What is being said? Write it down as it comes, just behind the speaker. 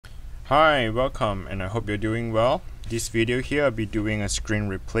Hi, welcome, and I hope you're doing well. This video here I'll be doing a screen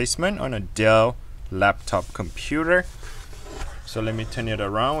replacement on a Dell laptop computer. So let me turn it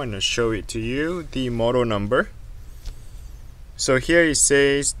around and I'll show it to you, the model number. So here it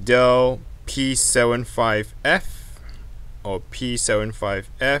says Dell P75F or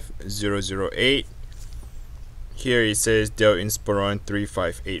P75F008. Here it says Dell Inspiron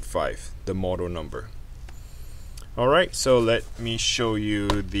 3585, the model number. Alright, so let me show you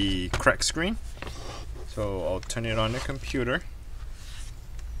the crack screen. So I'll turn it on the computer.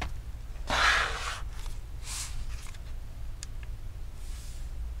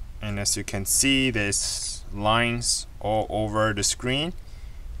 And as you can see, there's lines all over the screen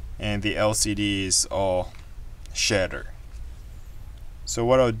and the LCD is all shattered. So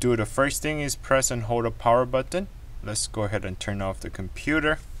what I'll do, the first thing is press and hold the power button. Let's go ahead and turn off the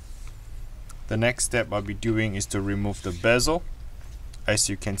computer. The next step I'll be doing is to remove the bezel. As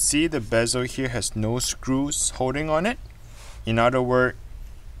you can see, the bezel here has no screws holding on it. In other words,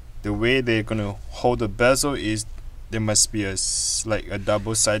 the way they're going to hold the bezel is there must be like a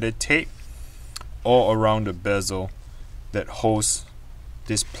double-sided tape all around the bezel that holds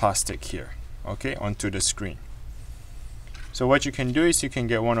this plastic here, okay, onto the screen. So what you can do is you can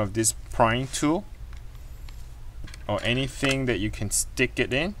get one of these prying tool or anything that you can stick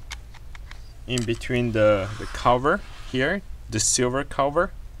it in between the cover here, the silver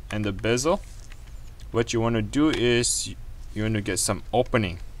cover, and the bezel. What you want to do is you want to get some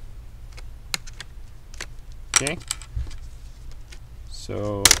opening. Okay,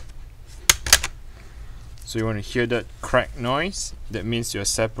 so you want to hear that crack noise. That means you're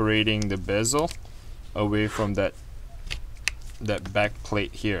separating the bezel away from that back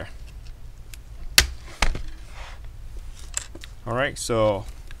plate here. Alright, so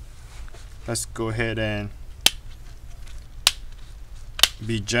let's go ahead and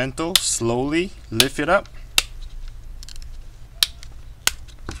be gentle, slowly lift it up.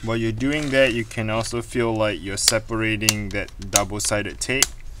 While you're doing that, you can also feel like you're separating that double-sided tape.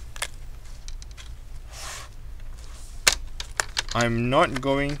 I'm not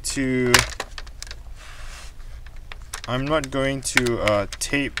going to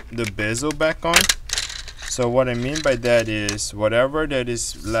tape the bezel back on. So what I mean by that is whatever that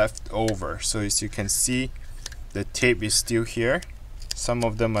is left over. So as you can see, the tape is still here. Some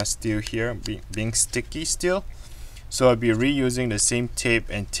of them are still here, being sticky still. So I'll be reusing the same tape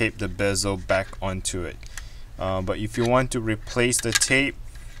and tape the bezel back onto it. But if you want to replace the tape,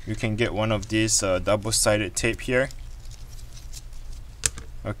 you can get one of these double-sided tape here.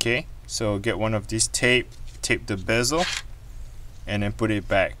 Okay, so get one of these tape the bezel, and then put it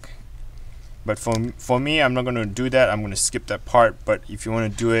back. But for me, I'm not going to do that. I'm going to skip that part. But if you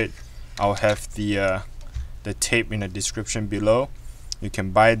want to do it, I'll have the tape in the description below. You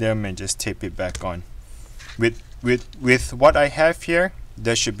can buy them and just tape it back on. With what I have here,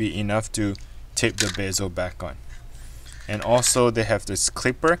 that should be enough to tape the bezel back on. And also they have this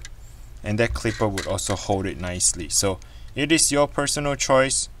clipper, and that clipper would also hold it nicely. So it is your personal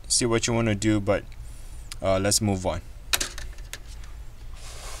choice. See what you want to do, but let's move on.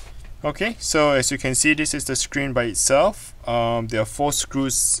 Okay, so as you can see, this is the screen by itself. There are 4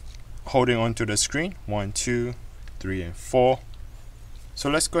 screws holding onto the screen. 1, 2, 3, and 4. So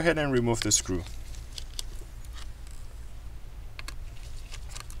let's go ahead and remove the screw.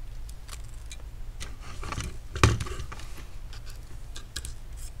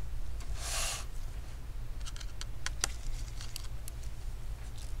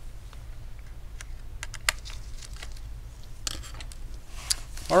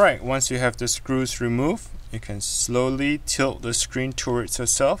 Alright, once you have the screws removed, you can slowly tilt the screen towards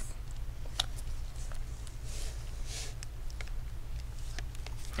yourself.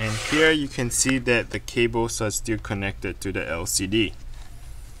 And here you can see that the cables are still connected to the LCD.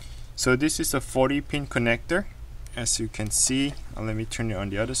 So this is a 40-pin connector, as you can see. Let me turn it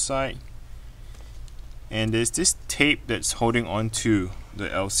on the other side. And there's this tape that's holding onto the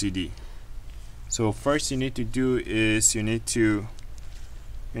LCD. So first you need to do is you need to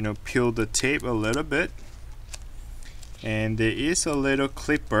peel the tape a little bit, and there is a little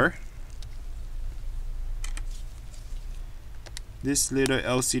clipper. This little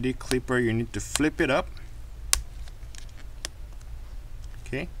LCD clipper, you need to flip it up.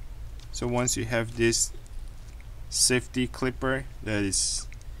 Okay, so once you have this safety clipper that is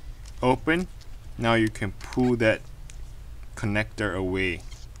open, now you can pull that connector away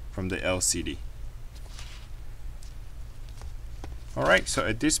from the LCD. Alright, so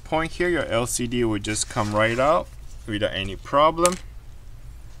at this point here, your LCD will just come right out without any problem.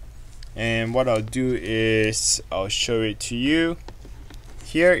 And what I'll do is I'll show it to you.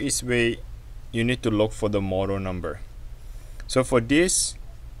 here is where you need to look for the model number. So for this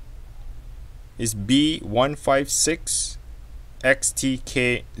is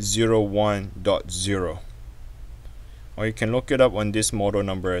B156XTK01.0, or you can look it up on this model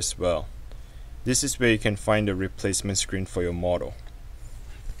number as well. This is where you can find the replacement screen for your model.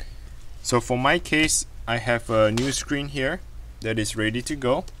 So for my case, I have a new screen here that is ready to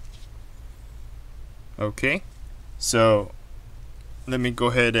go. Okay, so let me go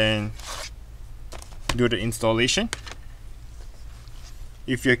ahead and do the installation.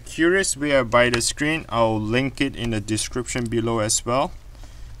 If you're curious where I buy the screen, I'll link it in the description below as well.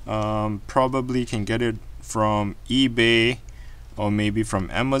 Probably can get it from eBay or maybe from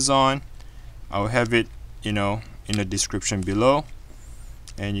Amazon. I'll have it, in the description below,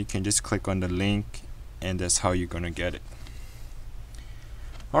 and you can just click on the link, and that's how you're gonna get it.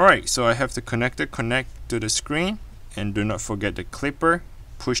 Alright, so I have the connector connect to the screen, and do not forget the clipper.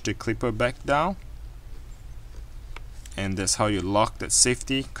 Push the clipper back down, and that's how you lock that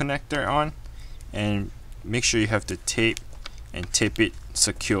safety connector on. And make sure you have the tape and tape it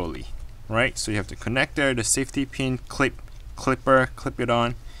securely. Right, so you have the connector, the safety pin, clipper, clip it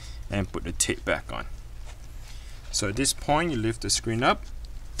on, and put the tape back on. So at this point, you lift the screen up.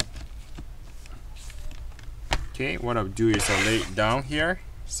 Okay, what I'll do is I'll lay it down here,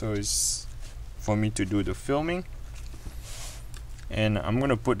 so it's for me to do the filming, and I'm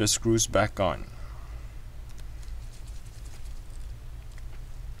gonna put the screws back on.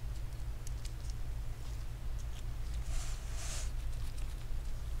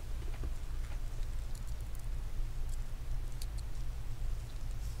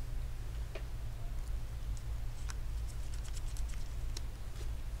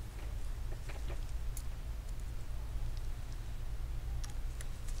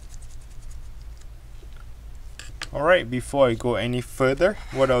 Alright, before I go any further,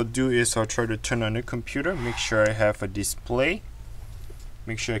 what I'll do is I'll try to turn on the computer, make sure I have a display,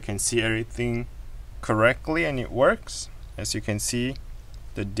 make sure I can see everything correctly and it works. As you can see,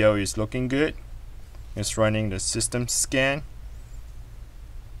 the Dell is looking good. It's running the system scan.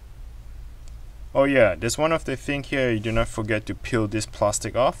 Oh yeah, there's one of the thing here, you do not forget to peel this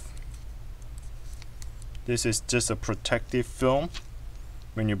plastic off. This is just a protective film.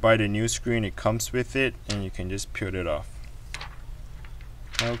 When you buy the new screen, it comes with it, and you can just peel it off.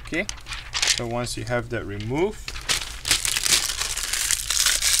 Okay, so once you have that removed,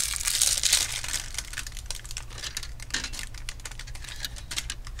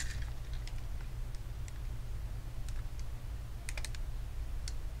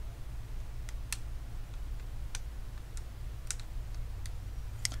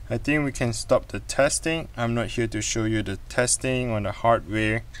 I think we can stop the testing. I'm not here to show you the testing on the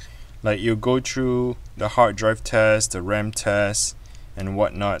hardware. Like, you go through the hard drive test, the RAM test, and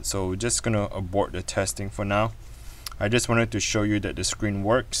whatnot. So we're just gonna abort the testing for now. I just wanted to show you that the screen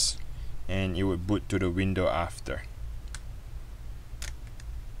works and it would boot to the window after.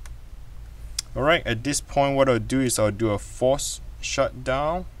 Alright, at this point what I'll do is I'll do a force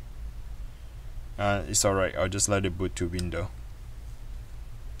shutdown. It's alright, I'll just let it boot to window.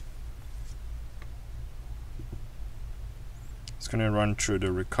 It's gonna run through the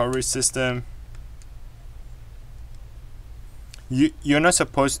recovery system. You're not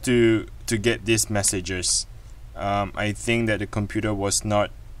supposed to get these messages. I think that the computer was not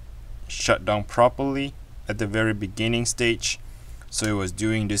shut down properly at the very beginning stage, so it was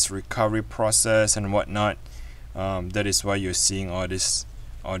doing this recovery process and whatnot. That is why you're seeing all this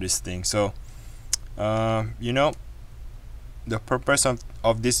thing. So the purpose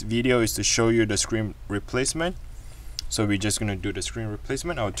of this video is to show you the screen replacement. So we're just gonna do the screen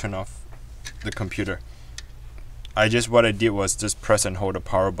replacement. I'll turn off the computer. What I did was just press and hold the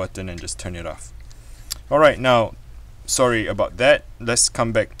power button and just turn it off. Alright, now sorry about that. Let's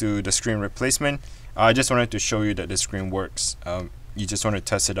come back to the screen replacement. I just wanted to show you that the screen works. You just want to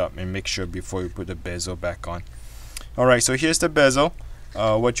test it up and make sure before you put the bezel back on. Alright, so here's the bezel.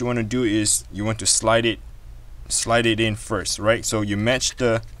 What you want to do is you want to slide it in first, right? So you match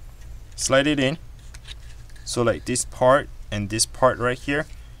the slide it in. So like this part and this part right here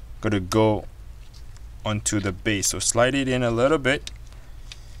gotta go onto the base. So slide it in a little bit.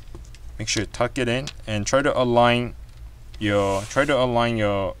 Make sure you tuck it in and try to align your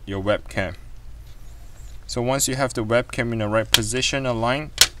webcam. So once you have the webcam in the right position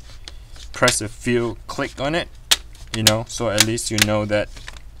aligned, press a few click on it, so at least you know that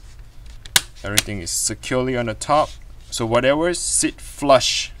everything is securely on the top. So whatever sit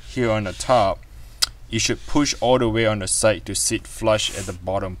flush here on the top, you should push all the way on the side to sit flush at the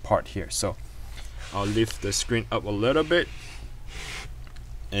bottom part here. So I'll lift the screen up a little bit.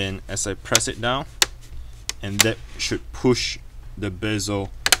 and as I press it down, and that should push the bezel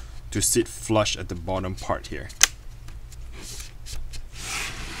to sit flush at the bottom part here.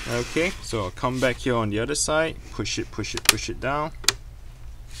 Okay, so I'll come back here on the other side, push it down,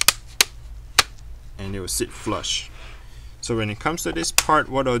 and it will sit flush. So when it comes to this part,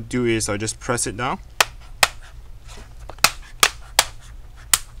 what I'll do is I'll just press it down.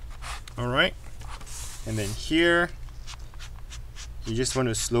 Alright, and then here you just want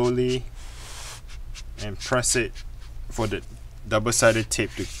to slowly and press it for the double-sided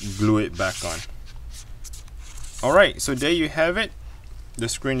tape to glue it back on. Alright, so there you have it. The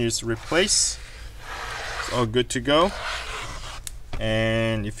screen is replaced. It's all good to go.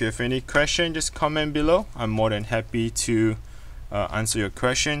 And if you have any question, just comment below. I'm more than happy to answer your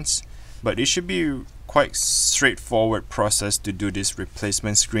questions. But it should be quite straightforward process to do this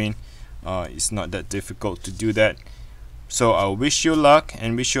replacement screen. It's not that difficult to do that. So I wish you luck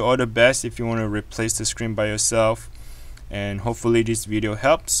and wish you all the best if you want to replace the screen by yourself. And hopefully this video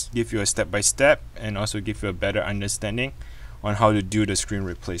helps, give you a step-by-step and also give you a better understanding on how to do the screen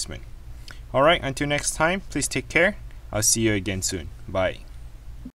replacement. Alright, until next time, please take care. I'll see you again soon. Bye.